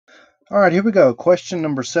All right, here we go. Question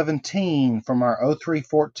number 17 from our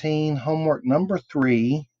 0314 homework number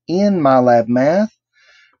 3 in MyLab Math.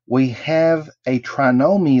 We have a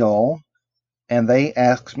trinomial, and they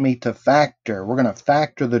asked me to factor. We're going to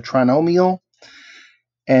factor the trinomial.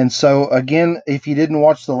 And so, again, if you didn't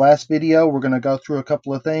watch the last video, we're going to go through a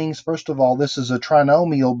couple of things. First of all, this is a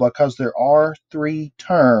trinomial because there are 3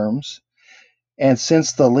 terms. And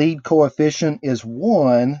since the lead coefficient is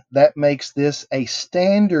 1, that makes this a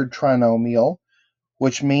standard trinomial,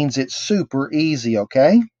 which means it's super easy,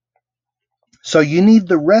 okay? So you need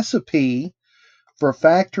the recipe for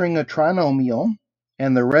factoring a trinomial,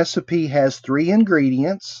 and the recipe has 3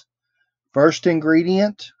 ingredients. First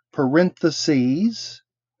ingredient, parentheses.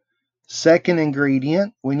 Second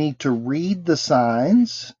ingredient, we need to read the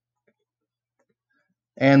signs.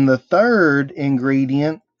 And the third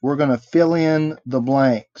ingredient, we're going to fill in the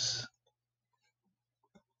blanks.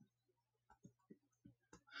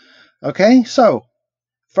 Okay, so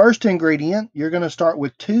first ingredient, you're going to start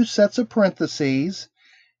with 2 sets of parentheses,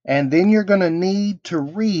 and then you're going to need to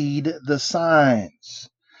read the signs.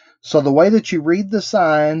 So the way that you read the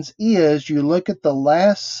signs is you look at the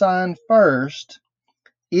last sign first.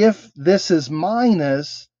 If this is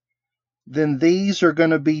minus, then these are going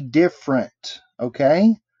to be different,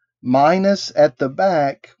 okay? Minus at the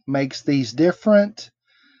back makes these different.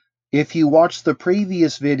 If you watched the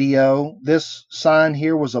previous video, this sign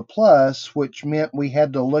here was a plus, which meant we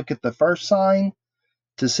had to look at the first sign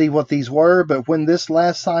to see what these were. But when this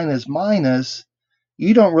last sign is minus,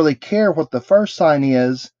 you don't really care what the first sign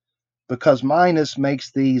is because minus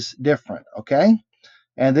makes these different, okay?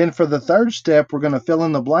 And then for the third step, we're going to fill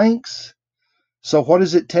in the blanks. So what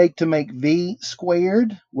does it take to make v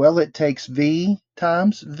squared? Well, it takes v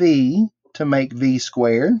times v to make v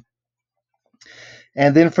squared.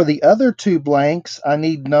 And then for the other 2 blanks, I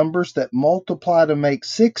need numbers that multiply to make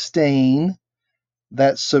 16,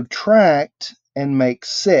 that subtract and make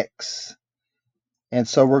 6. And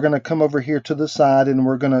so we're going to come over here to the side and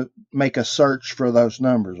we're going to make a search for those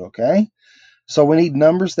numbers, okay? So we need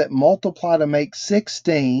numbers that multiply to make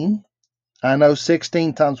 16. I know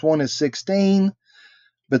 16 times 1 is 16,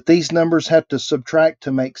 but these numbers have to subtract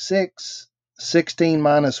to make 6. 16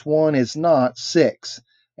 minus 1 is not 6.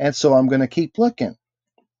 And so I'm going to keep looking.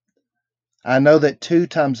 I know that 2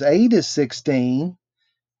 times 8 is 16.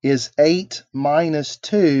 Is 8 minus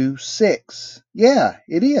 2 6? Yeah,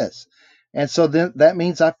 it is. And so then that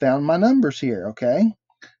means I found my numbers here, okay?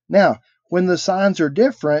 Now, when the signs are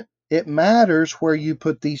different, it matters where you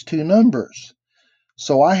put these 2 numbers.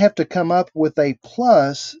 So I have to come up with a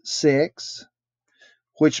plus 6,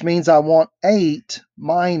 which means I want 8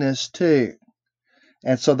 minus 2.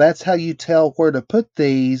 And so that's how you tell where to put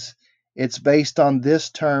these. It's based on this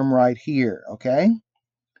term right here, okay?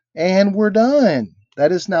 And we're done.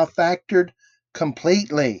 That is now factored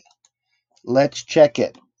completely. Let's check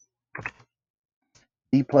it.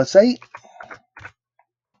 V plus 8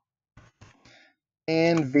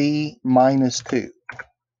 and V minus 2.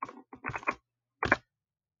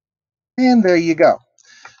 And there you go.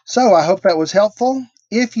 So I hope that was helpful.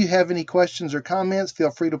 If you have any questions or comments,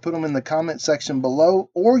 feel free to put them in the comment section below,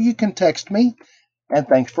 or you can text me. And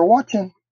thanks for watching.